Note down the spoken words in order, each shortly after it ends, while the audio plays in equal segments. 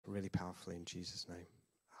really powerfully in Jesus' name.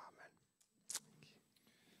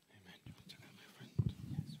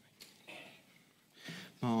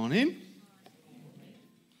 Amen. Morning.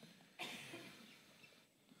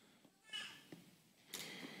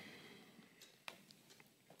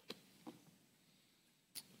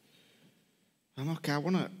 Okay, I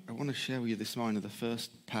want to share with you this morning the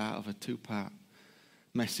first part of a two-part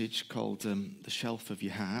message called The Shelf of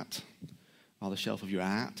Your Heart, or The Shelf of Your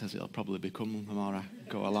Heart, as it'll probably become the more I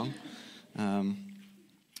go along.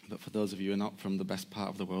 But for those of you who are not from the best part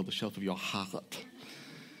of the world, The Shelf of Your Heart.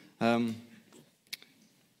 And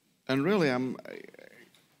really, I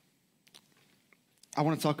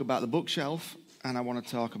want to talk about the bookshelf, and I want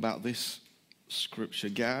to talk about this scripture.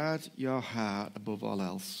 Guard your heart above all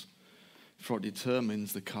else, for it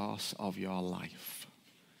determines the course of your life.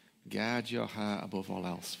 Guard your heart above all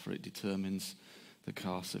else, for it determines the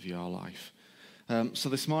course of your life. So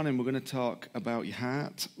this morning we're going to talk about your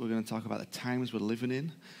heart. We're going to talk about the times we're living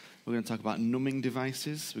in. We're going to talk about numbing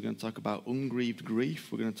devices. We're going to talk about ungrieved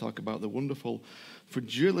grief. We're going to talk about the wonderful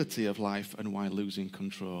fragility of life and why losing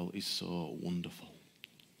control is so wonderful.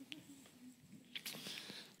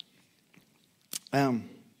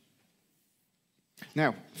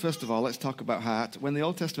 Now, first of all, let's talk about heart. When the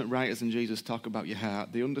Old Testament writers and Jesus talk about your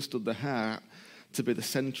heart, they understood the heart to be the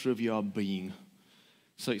center of your being.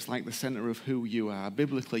 So it's like the center of who you are.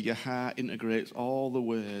 Biblically, your heart integrates all the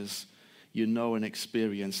ways you know and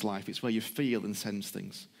experience life. It's where you feel and sense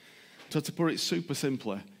things. So to put it super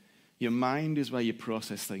simply, your mind is where you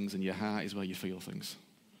process things and your heart is where you feel things.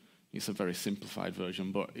 It's a very simplified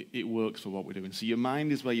version, but it works for what we're doing. So your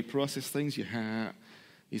mind is where you process things, your heart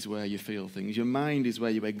is where you feel things. Your mind is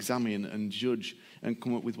where you examine and judge and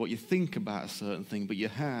come up with what you think about a certain thing, but your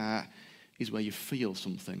heart is where you feel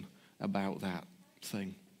something about that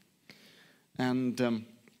thing. And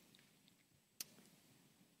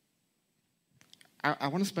I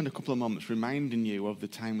want to spend a couple of moments reminding you of the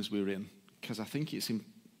times we're in, because I think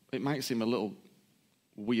it might seem a little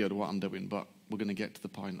weird what I'm doing, but we're going to get to the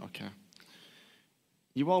point, okay?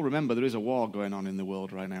 You all remember there is a war going on in the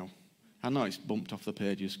world right now. I know it's bumped off the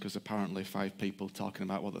pages because apparently 5 people talking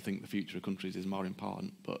about what they think the future of countries is more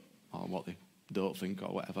important, or what they don't think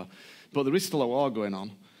or whatever. But there is still a war going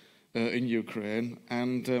on in Ukraine,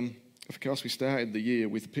 and of course we started the year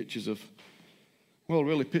with pictures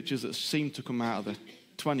that seem to come out of the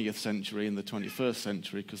 20th century and the 21st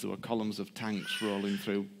century, because there were columns of tanks rolling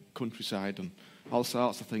through countryside and all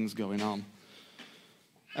sorts of things going on.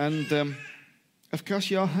 And of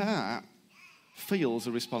course your heart feels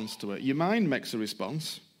a response to it. Your mind makes a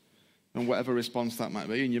response, and whatever response that might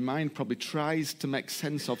be, and your mind probably tries to make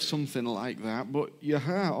sense of something like that, but your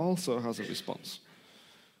heart also has a response.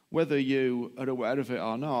 Whether you are aware of it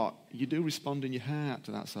or not, you do respond in your heart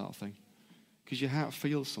to that sort of thing, because your heart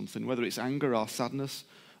feels something, whether it's anger or sadness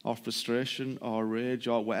or frustration or rage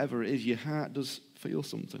or whatever it is, your heart does feel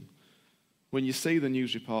something. When you see the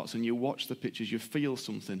news reports and you watch the pictures, you feel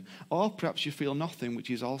something. Or perhaps you feel nothing, which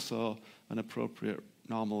is also an appropriate,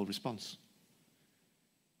 normal response.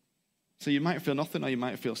 So you might feel nothing or you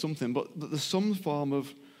might feel something, but there's some form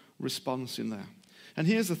of response in there. And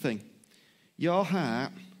here's the thing. Your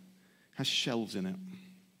heart has shelves in it.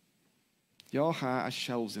 Your heart has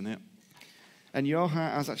shelves in it. And your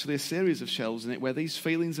heart has actually a series of shelves in it where these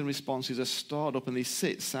feelings and responses are stored up and they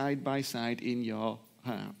sit side by side in your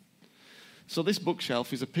heart. So this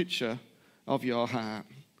bookshelf is a picture of your heart.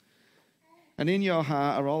 And in your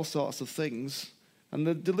heart are all sorts of things, and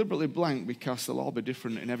they're deliberately blank because they'll all be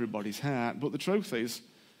different in everybody's heart. But the truth is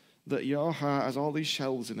that your heart has all these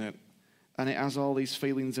shelves in it, and it has all these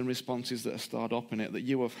feelings and responses that are stored up in it that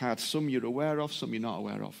you have had. Some you're aware of, some you're not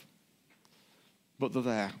aware of. But they're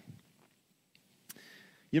there.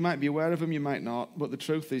 You might be aware of them, you might not, but the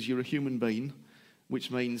truth is you're a human being,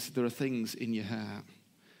 which means there are things in your heart.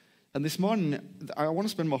 And this morning, I want to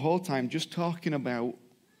spend my whole time just talking about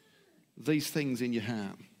these things in your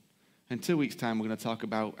heart. In 2 weeks' time, we're going to talk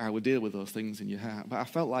about how we deal with those things in your heart. But I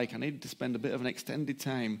felt like I needed to spend a bit of an extended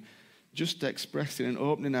time just expressing and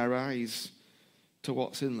opening our eyes to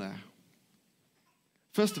what's in there.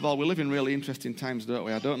 First of all, we live in really interesting times, don't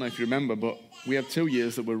we? I don't know if you remember, but we had 2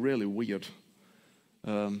 years that were really weird.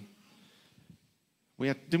 Didn't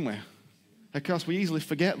we? Of course, we easily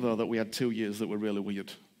forget, though, that we had 2 years that were really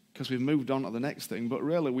weird, because we've moved on to the next thing. But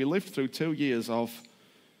really, we lived through 2 years of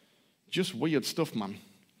just weird stuff, man.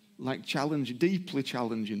 Like deeply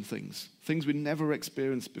challenging things we'd never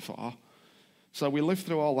experienced before. So we lived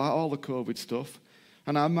through all that, all the COVID stuff,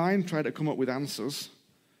 and our mind tried to come up with answers.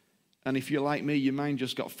 And if you're like me, your mind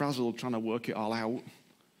just got frazzled trying to work it all out.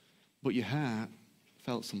 But your heart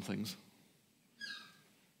felt some things.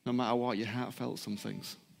 No matter what, your heart felt some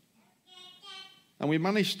things. And we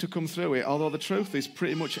managed to come through it, although the truth is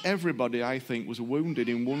pretty much everybody, I think, was wounded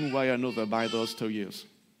in one way or another by those 2 years.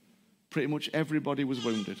 Pretty much everybody was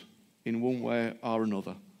wounded in one way or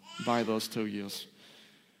another by those 2 years.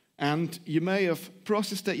 And you may have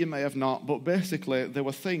processed it, you may have not, but basically there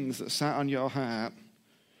were things that sat on your heart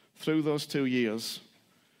through those 2 years.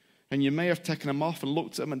 And you may have taken them off and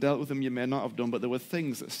looked at them and dealt with them, you may not have done, but there were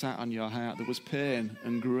things that sat on your heart. There was pain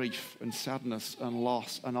and grief and sadness and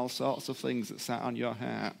loss and all sorts of things that sat on your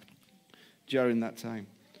heart during that time.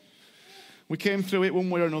 We came through it one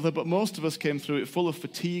way or another, but most of us came through it full of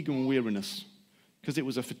fatigue and weariness, because it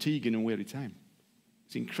was a fatiguing and weary time.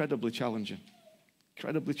 It's incredibly challenging.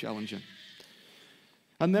 Incredibly challenging.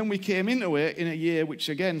 And then we came into it in a year which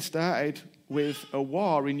again started with a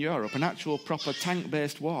war in Europe, an actual proper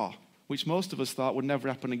tank-based war, which most of us thought would never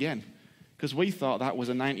happen again, because we thought that was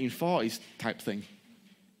a 1940s type thing.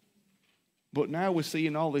 But now we're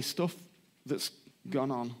seeing all this stuff that's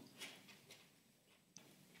gone on.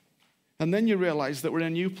 And then you realize that we're in a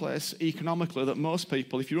new place economically, that most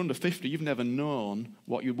people, if you're under 50, you've never known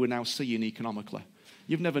what we're now seeing economically.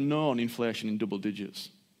 You've never known inflation in double digits.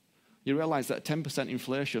 You realize that 10%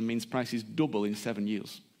 inflation means prices double in 7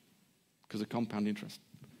 years because of compound interest.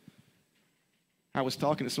 I was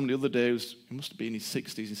talking to somebody the other day, he must have been in his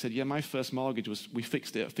 60s, he said, yeah, my first mortgage we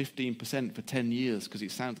fixed it at 15% for 10 years because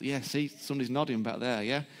it sounds, yeah, see, somebody's nodding back there,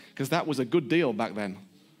 yeah? Because that was a good deal back then.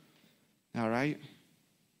 All right?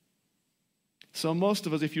 So most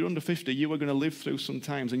of us, if you're under 50, you are going to live through some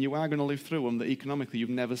times, and you are going to live through them that economically you've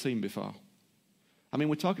never seen before. I mean,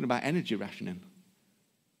 we're talking about energy rationing.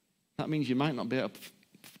 That means you might not be able to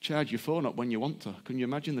charge your phone up when you want to. Can you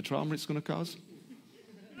imagine the trauma it's going to cause?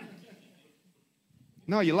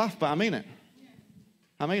 No, you laugh, but I mean it.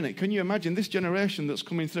 I mean it. Can you imagine this generation that's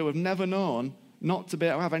coming through have never known not to be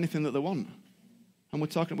able to have anything that they want? And we're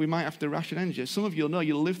talking, we might have to ration energy. Some of you will know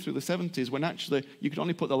you'll live through the 70s when actually you could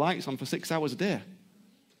only put the lights on for 6 hours a day.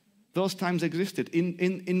 Those times existed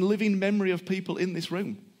in living memory of people in this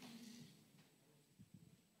room.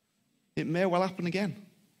 It may well happen again.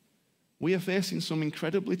 We are facing some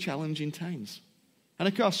incredibly challenging times. And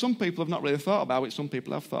of course, some people have not really thought about it. Some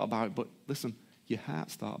people have thought about it. But listen, your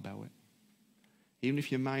heart's thought about it. Even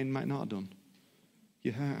if your mind might not have done.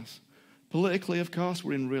 Your heart's. Politically, of course,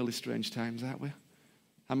 we're in really strange times, aren't we?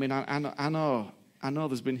 I mean, I know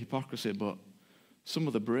there's been hypocrisy, but some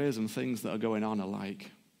of the brazen things that are going on are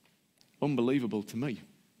like unbelievable to me.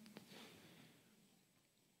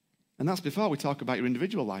 And that's before we talk about your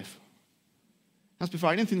individual life. That's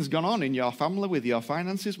before anything's gone on in your family, with your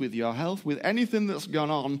finances, with your health, with anything that's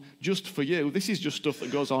gone on just for you. This is just stuff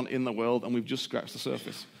that goes on in the world, and we've just scratched the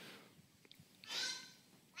surface.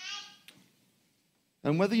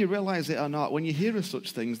 And whether you realize it or not, when you hear of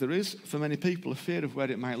such things, there is, for many people, a fear of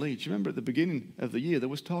where it might lead. Do you remember at the beginning of the year, there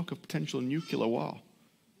was talk of potential nuclear war?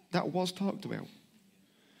 That was talked about.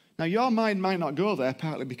 Now, your mind might not go there,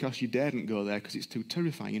 partly because you daren't go there because it's too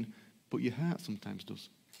terrifying, but your heart sometimes does.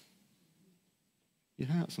 Your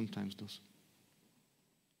heart sometimes does.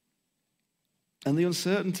 And the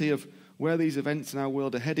uncertainty of where these events in our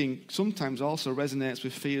world are heading sometimes also resonates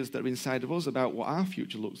with fears that are inside of us about what our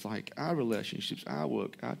future looks like, our relationships, our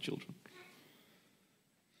work, our children.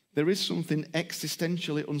 There is something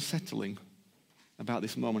existentially unsettling about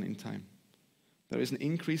this moment in time. There is an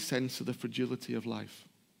increased sense of the fragility of life.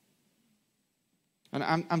 And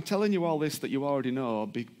I'm telling you all this that you already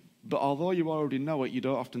know, but although you already know it, you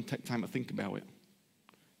don't often take time to think about it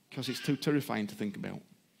because it's too terrifying to think about.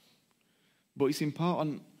 But it's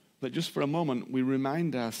important that just for a moment we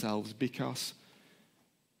remind ourselves, because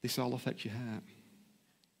this all affects your heart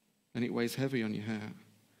and it weighs heavy on your heart.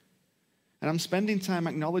 And I'm spending time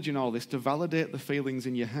acknowledging all this to validate the feelings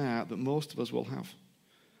in your heart that most of us will have.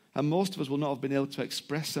 And most of us will not have been able to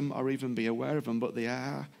express them or even be aware of them, but they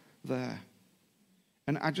are there.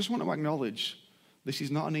 And I just want to acknowledge this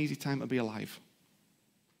is not an easy time to be alive.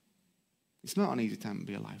 It's not an easy time to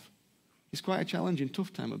be alive. It's quite a challenging,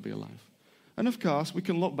 tough time to be alive. And of course, we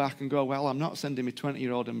can look back and go, well, I'm not sending my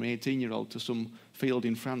 20-year-old and my 18-year-old to some field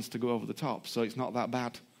in France to go over the top, so it's not that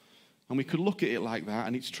bad. And we could look at it like that,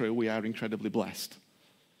 and it's true, we are incredibly blessed.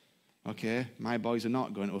 Okay, my boys are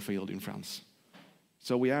not going to a field in France.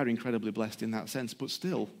 So we are incredibly blessed in that sense, but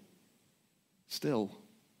still,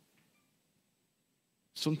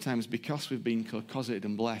 sometimes because we've been cosseted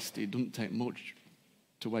and blessed, it doesn't take much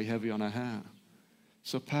to weigh heavy on our heart.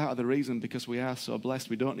 So part of the reason, because we are so blessed,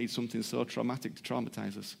 we don't need something so traumatic to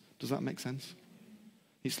traumatize us. Does that make sense?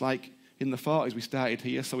 It's like in the 40s, we started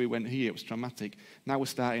here, so we went here, it was traumatic. Now we're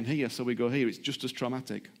starting here, so we go here, it's just as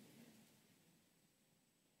traumatic.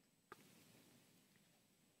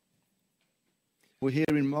 We're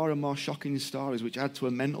hearing more and more shocking stories which add to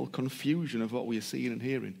a mental confusion of what we are seeing and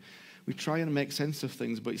hearing. We try and make sense of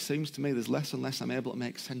things, but it seems to me there's less and less I'm able to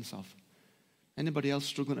make sense of. Anybody else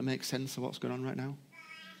struggling to make sense of what's going on right now?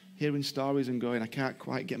 Hearing stories and going, I can't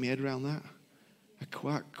quite get my head around that. I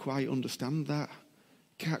can't quite understand that.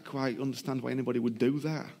 Can't quite understand why anybody would do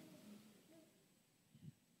that.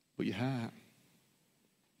 But your heart's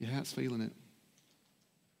feeling it.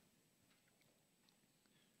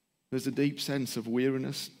 There's a deep sense of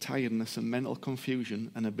weariness, tiredness, and mental confusion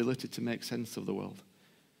and ability to make sense of the world.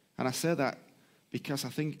 And I say that because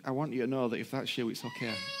I want you to know that if that's you, it's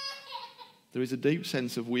okay. There is a deep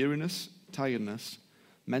sense of weariness, tiredness,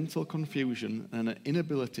 mental confusion, and an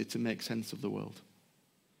inability to make sense of the world.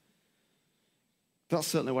 That's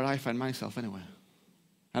certainly where I find myself anyway.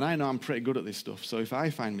 And I know I'm pretty good at this stuff, so if I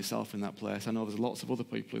find myself in that place, I know there's lots of other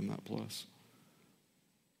people in that place.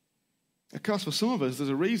 Of course, for some of us, there's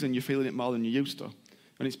a reason you're feeling it more than you used to,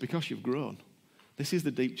 and it's because you've grown. This is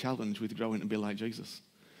the deep challenge with growing to be like Jesus.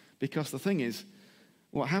 Because the thing is,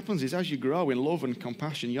 what happens is as you grow in love and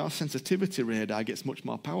compassion, your sensitivity radar gets much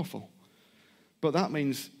more powerful. But that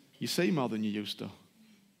means you see more than you used to,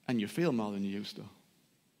 and you feel more than you used to.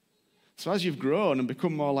 So as you've grown and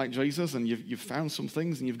become more like Jesus, and you've found some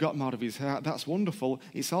things and you've got more of his heart, that's wonderful.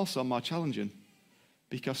 It's also more challenging,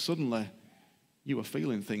 because suddenly you are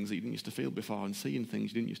feeling things that you didn't used to feel before and seeing things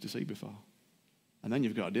you didn't used to see before. And then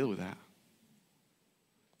you've got to deal with that.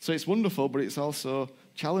 So it's wonderful, but it's also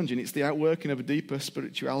challenging. It's the outworking of a deeper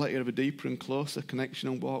spirituality, of a deeper and closer connection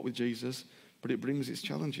and walk with Jesus, but it brings its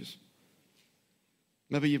challenges.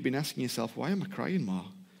 Maybe you've been asking yourself, why am I crying more?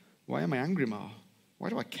 Why am I angry more? Why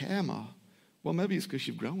do I care more? Well, maybe it's because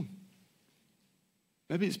you've grown.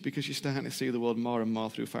 Maybe it's because you're starting to see the world more and more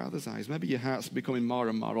through Father's eyes. Maybe your heart's becoming more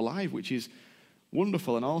and more alive, which is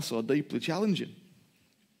wonderful and also deeply challenging.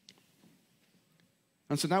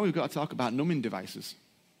 And so now we've got to talk about numbing devices.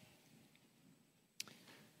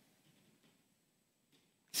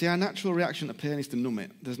 See, our natural reaction to pain is to numb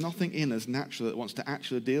it. There's nothing in us naturally that wants to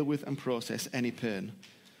actually deal with and process any pain.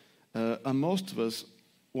 And most of us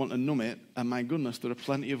want to numb it, and my goodness, there are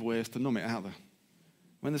plenty of ways to numb it, aren't there?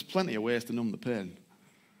 When there's plenty of ways to numb the pain.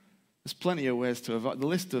 There's plenty of ways to avoid. The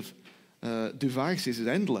list of devices is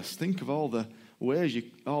endless. Think of all the ways,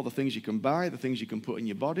 all the things you can buy, the things you can put in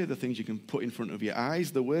your body, the things you can put in front of your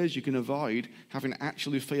eyes, the ways you can avoid having to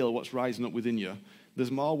actually feel what's rising up within you. There's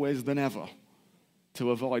more ways than ever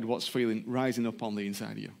to avoid what's rising up on the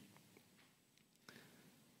inside of you.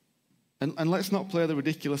 And let's not play the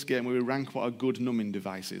ridiculous game where we rank what a good numbing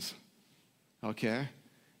device is. Okay?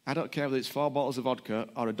 I don't care whether it's 4 bottles of vodka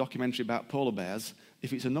or a documentary about polar bears.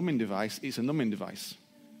 If it's a numbing device, it's a numbing device.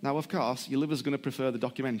 Now, of course, your liver's going to prefer the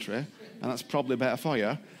documentary, and that's probably better for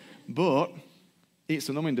you, but it's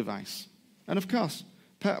a numbing device. And of course,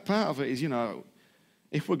 part of it is,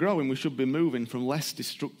 if we're growing, we should be moving from less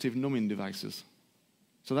destructive numbing devices.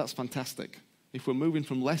 So that's fantastic. If we're moving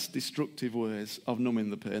from less destructive ways of numbing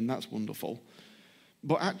the pain, that's wonderful.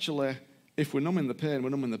 But actually, if we're numbing the pain, we're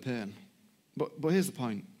numbing the pain. But here's the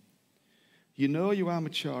point. You know you are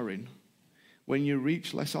maturing when you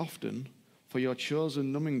reach less often for your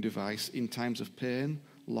chosen numbing device in times of pain,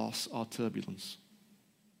 loss, or turbulence.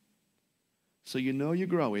 So you know you're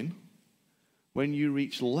growing when you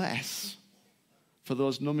reach less for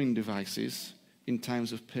those numbing devices in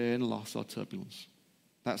times of pain, loss, or turbulence.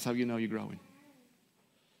 That's how you know you're growing.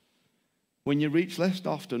 When you reach less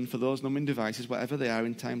often for those numbing devices, whatever they are,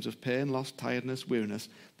 in times of pain, loss, tiredness, weariness,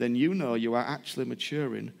 then you know you are actually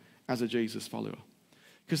maturing as a Jesus follower.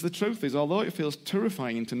 Because the truth is, although it feels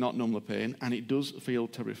terrifying to not numb the pain, and it does feel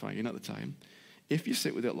terrifying at the time, if you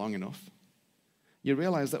sit with it long enough, you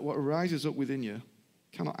realize that what rises up within you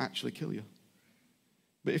cannot actually kill you.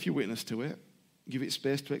 But if you witness to it, give it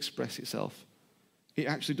space to express itself, it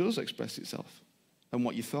actually does express itself. And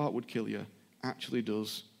what you thought would kill you actually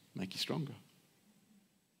does make you stronger.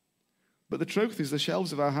 But the truth is, the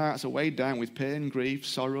shelves of our hearts are weighed down with pain, grief,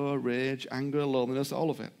 sorrow, rage, anger, loneliness, all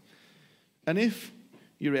of it. And if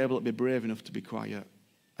you're able to be brave enough to be quiet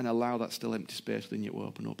and allow that still empty space within you to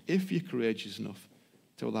open up, if you're courageous enough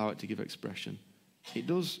to allow it to give expression, it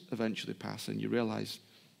does eventually pass and you realize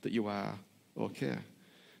that you are okay.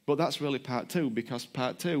 But that's really part 2, because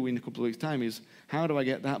part 2 in a couple of weeks' time is, how do I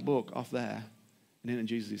get that book off there and into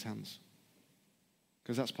Jesus' hands?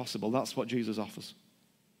 Because that's possible. That's what Jesus offers.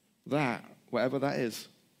 That, whatever that is,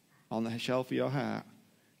 on the shelf of your heart,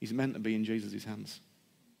 is meant to be in Jesus' hands.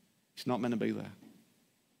 It's not meant to be there.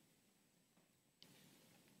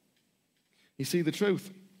 You see, the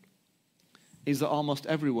truth is that almost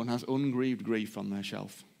everyone has ungrieved grief on their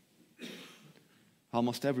shelf.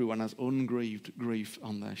 almost everyone has ungrieved grief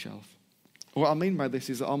on their shelf. What I mean by this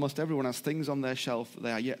is that almost everyone has things on their shelf that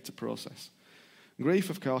they are yet to process. Grief,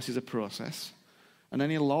 of course, is a process, and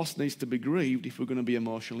any loss needs to be grieved if we're going to be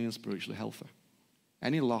emotionally and spiritually healthy.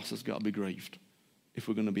 Any loss has got to be grieved if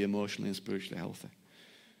we're going to be emotionally and spiritually healthy.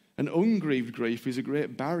 And ungrieved grief is a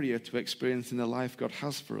great barrier to experiencing the life God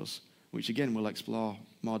has for us, which again we'll explore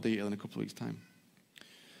more detail in a couple of weeks' time.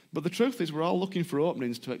 But the truth is we're all looking for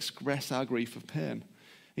openings to express our grief of pain.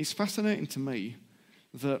 It's fascinating to me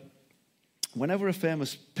that whenever a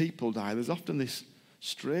famous people die, there's often this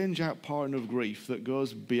strange outpouring of grief that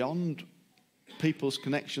goes beyond people's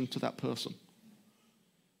connection to that person.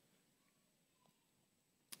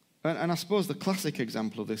 And I suppose the classic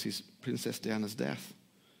example of this is Princess Diana's death.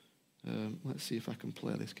 Let's see if I can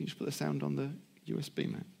play this. Can you just put the sound on the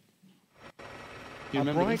USB, mate? A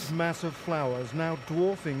bright mass of flowers now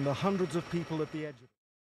dwarfing the hundreds of people at the edge of it.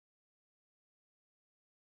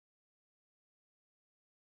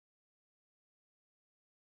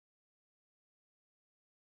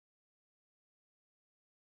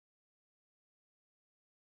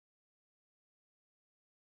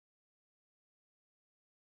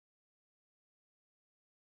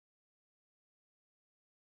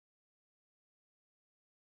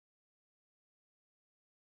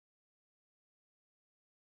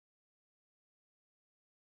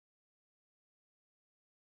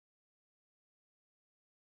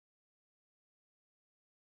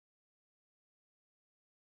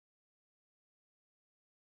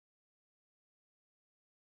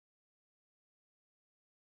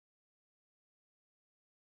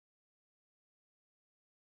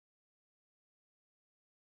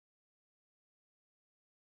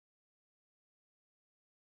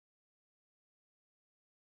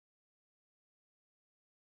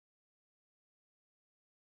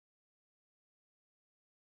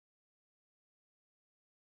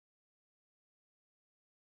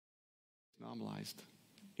 Normalized.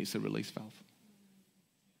 It's a release valve.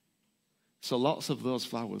 So lots of those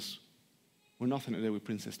flowers were nothing to do with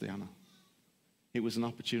Princess Diana. It was an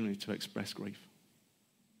opportunity to express grief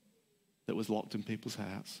that was locked in people's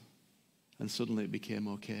hearts, and suddenly it became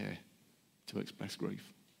okay to express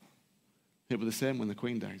grief. It was the same when the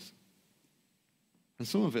Queen dies. And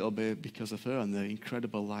some of it will be because of her and the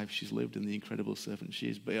incredible life she's lived and the incredible servant she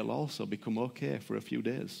is, but it'll also become okay for a few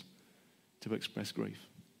days to express grief.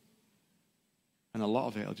 And a lot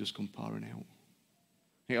of it will just come pouring out.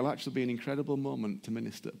 It'll actually be an incredible moment to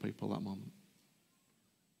minister to people that moment.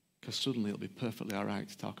 Because suddenly it'll be perfectly all right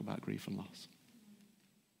to talk about grief and loss.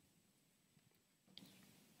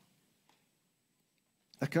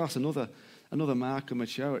 Of course, another mark of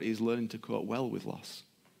maturity is learning to cope well with loss.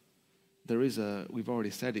 There is we've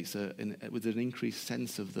already said, with an increased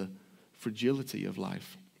sense of the fragility of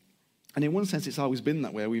life. And in one sense, it's always been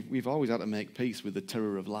that way. We've always had to make peace with the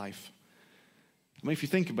terror of life. I mean, if you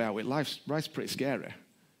think about it, life's pretty scary.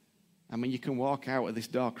 I mean, you can walk out of this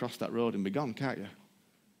door, cross that road and be gone, can't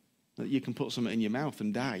you? You can put something in your mouth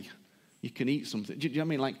and die. You can eat something. Do you know what I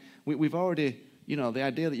mean? Like, we've already, the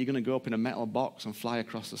idea that you're going to go up in a metal box and fly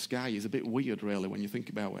across the sky is a bit weird, really, when you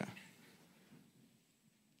think about it.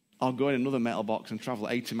 Or go in another metal box and travel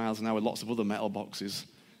at 80 miles an hour with lots of other metal boxes.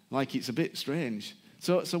 Like, it's a bit strange.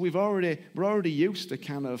 So we're already used to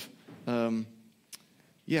kind of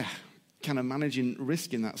managing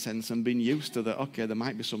risk in that sense and being used to that, okay, there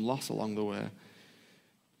might be some loss along the way.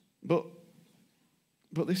 But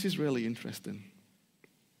this is really interesting.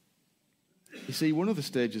 You see, one of the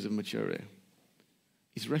stages of maturity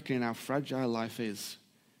is reckoning how fragile life is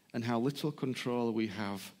and how little control we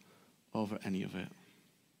have over any of it.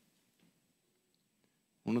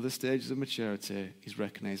 One of the stages of maturity is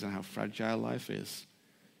recognizing how fragile life is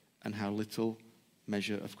and how little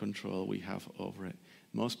measure of control we have over it.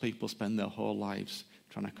 Most people spend their whole lives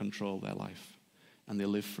trying to control their life, and they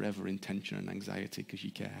live forever in tension and anxiety because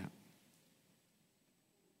you can't.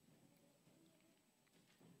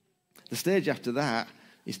 The stage after that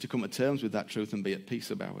is to come to terms with that truth and be at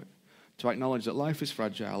peace about it. To acknowledge that life is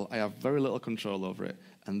fragile, I have very little control over it,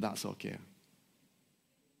 and that's okay.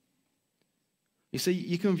 You see,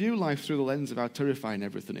 you can view life through the lens of how terrifying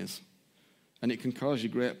everything is, and it can cause you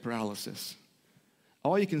great paralysis.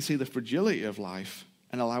 Or you can see the fragility of life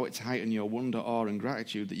and allow it to heighten your wonder, awe, and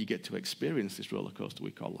gratitude that you get to experience this roller coaster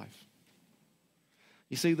we call life.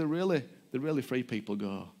 You see, the really free people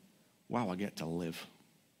go, wow, I get to live.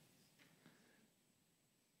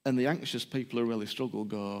 And the anxious people who really struggle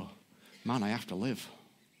go, man, I have to live.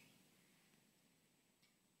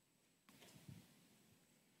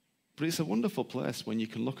 But it's a wonderful place when you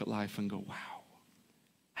can look at life and go, wow,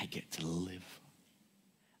 I get to live.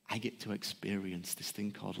 I get to experience this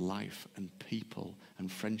thing called life and people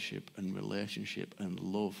and friendship and relationship and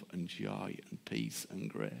love and joy and peace and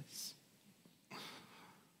grace.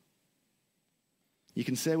 You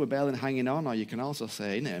can say we're barely hanging on, or you can also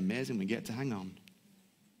say, isn't it amazing we get to hang on?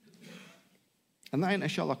 And that ain't a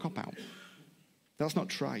shallow cop-out. That's not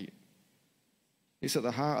trite. It's at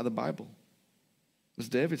the heart of the Bible. As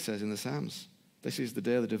David says in the Psalms, this is the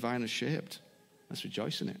day the divine has shaped. Let's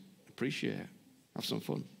rejoice in it, appreciate it, have some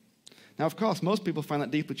fun. Now, of course, most people find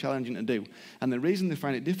that deeply challenging to do. And the reason they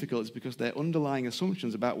find it difficult is because they're underlying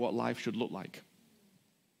assumptions about what life should look like.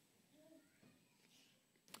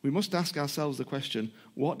 We must ask ourselves the question,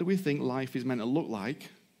 what do we think life is meant to look like?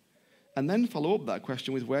 And then follow up that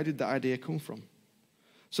question with, where did that idea come from?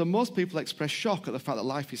 So most people express shock at the fact that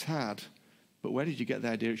life is hard, but where did you get the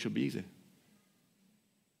idea it should be easy?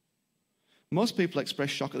 Most people express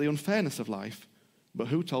shock at the unfairness of life, but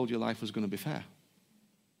who told you life was going to be fair?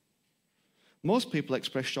 Most people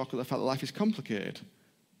express shock at the fact that life is complicated,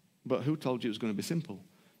 but who told you it was going to be simple?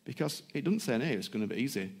 Because it doesn't say in here it's going to be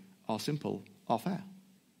easy or simple or fair.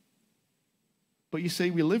 But you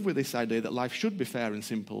see, we live with this idea that life should be fair and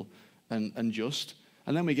simple and just,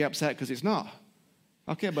 and then we get upset because it's not.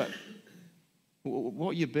 Okay, but what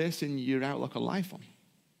are you basing your outlook on life on?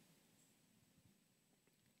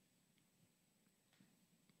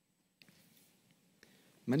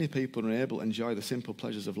 Many people are able to enjoy the simple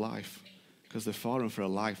pleasures of life because they've fallen for a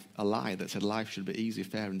lie that said life should be easy,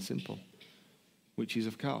 fair, and simple, which is,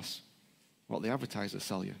 of course, what the advertisers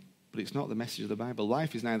sell you. But it's not the message of the Bible.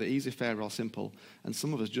 Life is neither easy, fair, or simple, and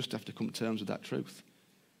some of us just have to come to terms with that truth.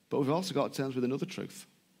 But we've also got to terms with another truth.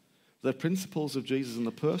 The principles of Jesus and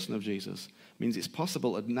the person of Jesus means it's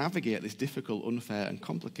possible to navigate this difficult, unfair, and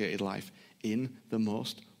complicated life in the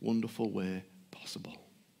most wonderful way possible.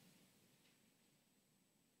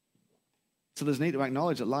 So there's need to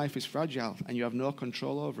acknowledge that life is fragile and you have no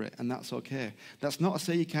control over it, and that's okay. That's not to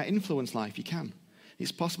say you can't influence life. You can.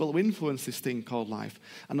 It's possible to influence this thing called life.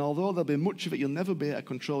 And although there'll be much of it you'll never be able to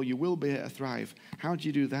control, you will be able to thrive. How do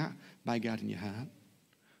you do that? By guarding your heart.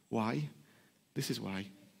 Why? This is why.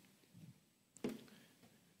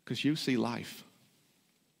 Because you see life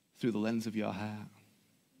through the lens of your heart.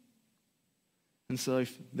 And so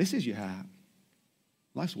if this is your heart,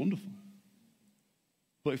 life's wonderful.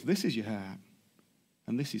 But if this is your heart,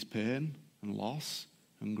 and this is pain and loss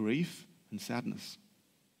and grief and sadness,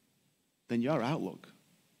 then your outlook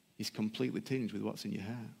is completely tinged with what's in your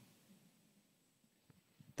heart.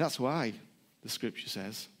 That's why the scripture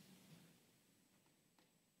says,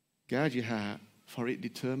 guard your heart, for it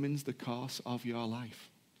determines the course of your life.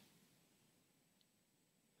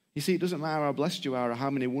 You see, it doesn't matter how blessed you are or how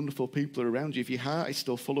many wonderful people are around you. If your heart is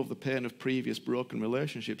still full of the pain of previous broken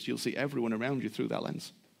relationships, you'll see everyone around you through that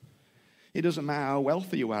lens. It doesn't matter how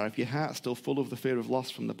wealthy you are. If your heart's still full of the fear of loss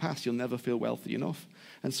from the past, you'll never feel wealthy enough.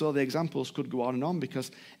 And so the examples could go on,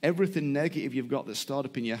 because everything negative you've got that's stored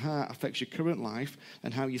up in your heart affects your current life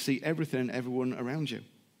and how you see everything and everyone around you.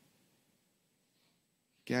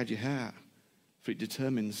 Guard your heart, for it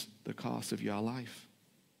determines the course of your life.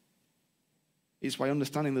 It's by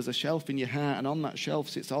understanding there's a shelf in your heart, and on that shelf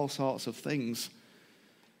sits all sorts of things.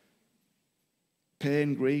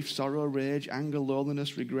 Pain, grief, sorrow, rage, anger,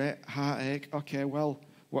 loneliness, regret, heartache. Okay, well,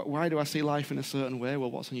 why do I see life in a certain way?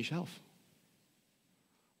 Well, what's on your shelf?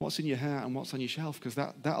 What's in your heart and what's on your shelf? Because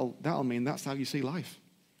that'll mean that's how you see life.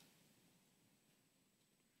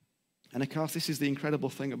 And of course, this is the incredible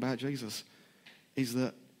thing about Jesus, is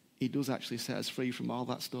that he does actually set us free from all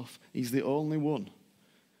that stuff. He's the only one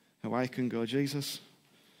who I can go, Jesus,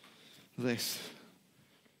 this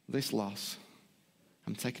loss,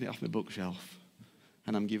 I'm taking it off my bookshelf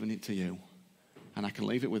and I'm giving it to you. And I can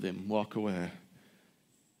leave it with him, walk away,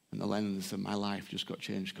 and the lens of my life just got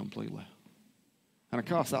changed completely. And of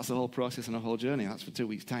course, that's the whole process and the whole journey. That's for 2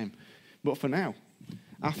 weeks' time. But for now,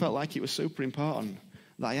 I felt like it was super important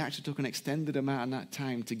that I actually took an extended amount of that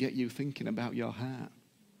time to get you thinking about your heart.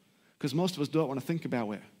 Because most of us don't want to think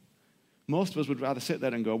about it. Most of us would rather sit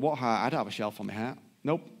there and go, what heart? I don't have a shelf on my heart.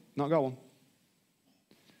 Nope, not got one.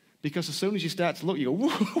 Because as soon as you start to look, you go,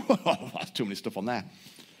 whoa, that's too many stuff on there.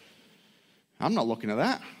 I'm not looking at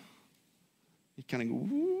that. You kind of go,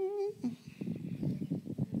 whoa.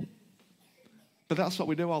 But that's what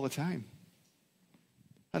we do all the time.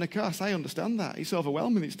 And of course, I understand that. It's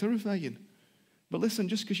overwhelming, it's terrifying. But listen,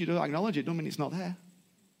 just because you don't acknowledge it, don't mean it's not there.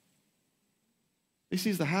 This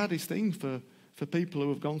is the hardest thing for people who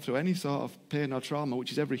have gone through any sort of pain or trauma,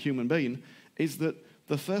 which is every human being, is that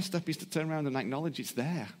the first step is to turn around and acknowledge it's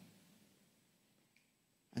there.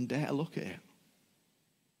 And dare to look at it.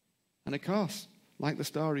 And of course, like the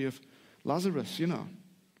story of Lazarus,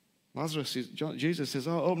 Jesus says,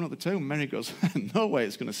 oh, open up the tomb. Mary goes, no way,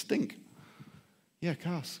 it's going to stink. Yeah, of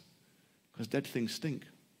course. Because dead things stink.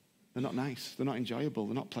 They're not nice. They're not enjoyable.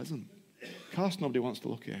 They're not pleasant. Of course nobody wants to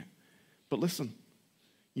look at it. But listen,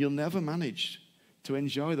 you'll never manage to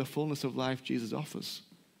enjoy the fullness of life Jesus offers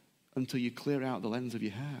until you clear out the lens of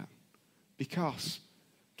your heart. Because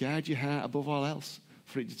guard your heart above all else,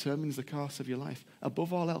 for it determines the course of your life.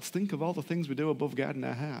 Above all else, think of all the things we do above guarding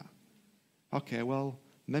our heart. Okay, well,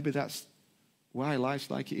 maybe that's why life's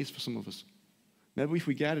like it is for some of us. Maybe if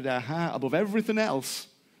we guarded our heart above everything else,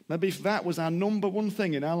 maybe if that was our number one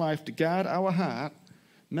thing in our life, to guard our heart,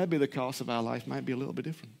 maybe the course of our life might be a little bit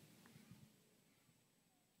different.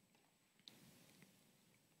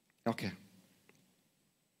 Okay.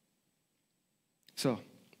 So,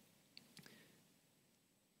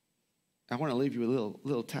 I want to leave you a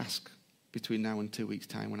little task between now and 2 weeks'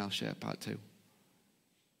 time when I'll share part 2.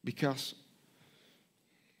 Because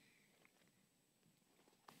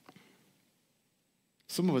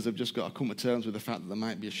some of us have just got to come to terms with the fact that there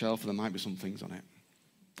might be a shelf and there might be some things on it.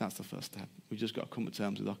 That's the first step. We've just got to come to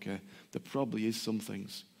terms with, okay, there probably is some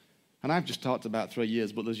things. And I've just talked about 3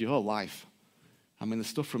 years, but there's your whole life. I mean, there's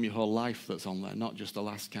stuff from your whole life that's on there, not just the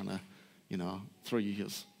last kind of, 3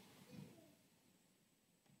 years.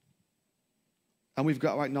 And we've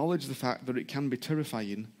got to acknowledge the fact that it can be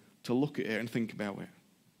terrifying to look at it and think about it.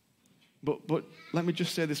 But let me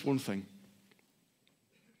just say this one thing.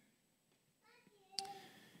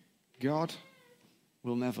 God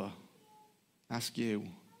will never ask you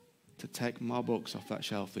to take more books off that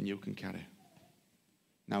shelf than you can carry.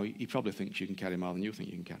 Now, he probably thinks you can carry more than you think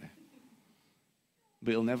you can carry.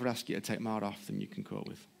 But he'll never ask you to take more off than you can cope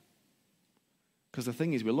with. Because the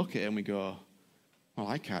thing is, we look at it and we go, well,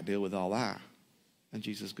 I can't deal with all that. And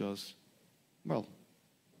Jesus goes, well,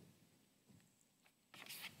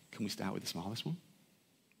 can we start with the smallest one?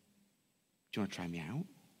 Do you want to try me out?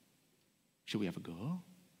 Should we have a go?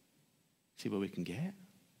 See where we can get?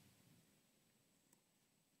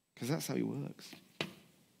 Because that's how he works.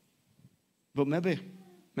 But maybe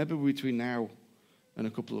between now and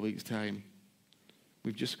a couple of weeks' time,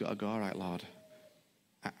 we've just got to go, all right, Lord,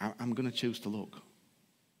 I'm going to choose to look.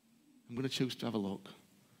 I'm going to choose to have a look.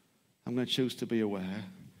 I'm going to choose to be aware.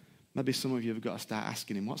 Maybe some of you have got to start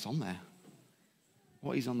asking him, what's on there?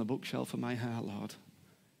 What is on the bookshelf of my heart, Lord,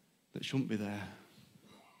 that shouldn't be there?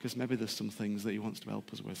 Because maybe there's some things that he wants to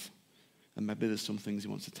help us with. And maybe there's some things he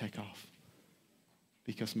wants to take off.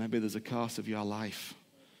 Because maybe there's a course of your life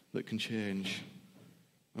that can change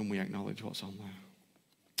when we acknowledge what's on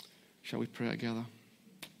there. Shall we pray together?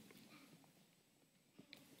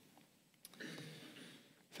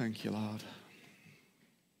 Thank you, Lord.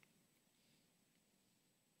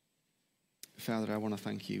 Father, I want to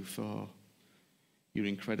thank you for your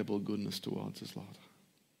incredible goodness towards us, Lord.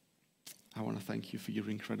 I want to thank you for your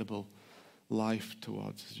incredible life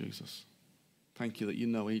towards us, Jesus. Thank you that you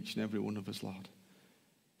know each and every one of us, Lord.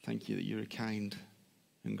 Thank you that you're a kind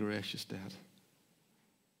and gracious Dad.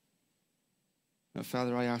 Now,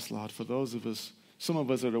 Father, I ask, Lord, for those of us, some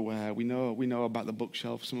of us are aware, we know about the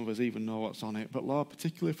bookshelf, some of us even know what's on it, but Lord,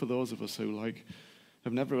 particularly for those of us who,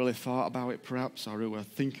 have never really thought about it perhaps, or who are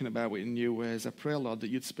thinking about it in new ways, I pray, Lord, that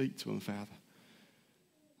you'd speak to them, Father.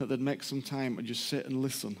 That they'd make some time to just sit and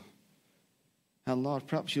listen. And Lord,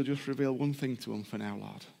 perhaps you'll just reveal one thing to them for now,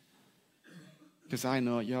 Lord. Because I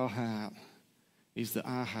know your heart is that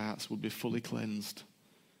our hearts would be fully cleansed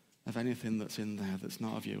of anything that's in there that's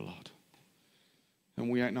not of you, Lord. And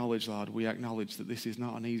we acknowledge, Lord, that this is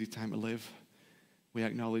not an easy time to live. We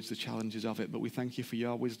acknowledge the challenges of it, but we thank you for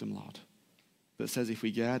your wisdom, Lord, that says if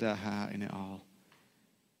we guard our heart in it all,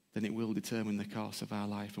 then it will determine the course of our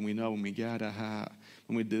life. And we know when we guard our heart,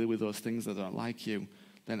 when we deal with those things that don't like you,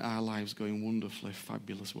 then our lives go in wonderfully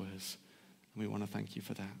fabulous ways. And we want to thank you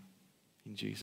for that. In Jesus'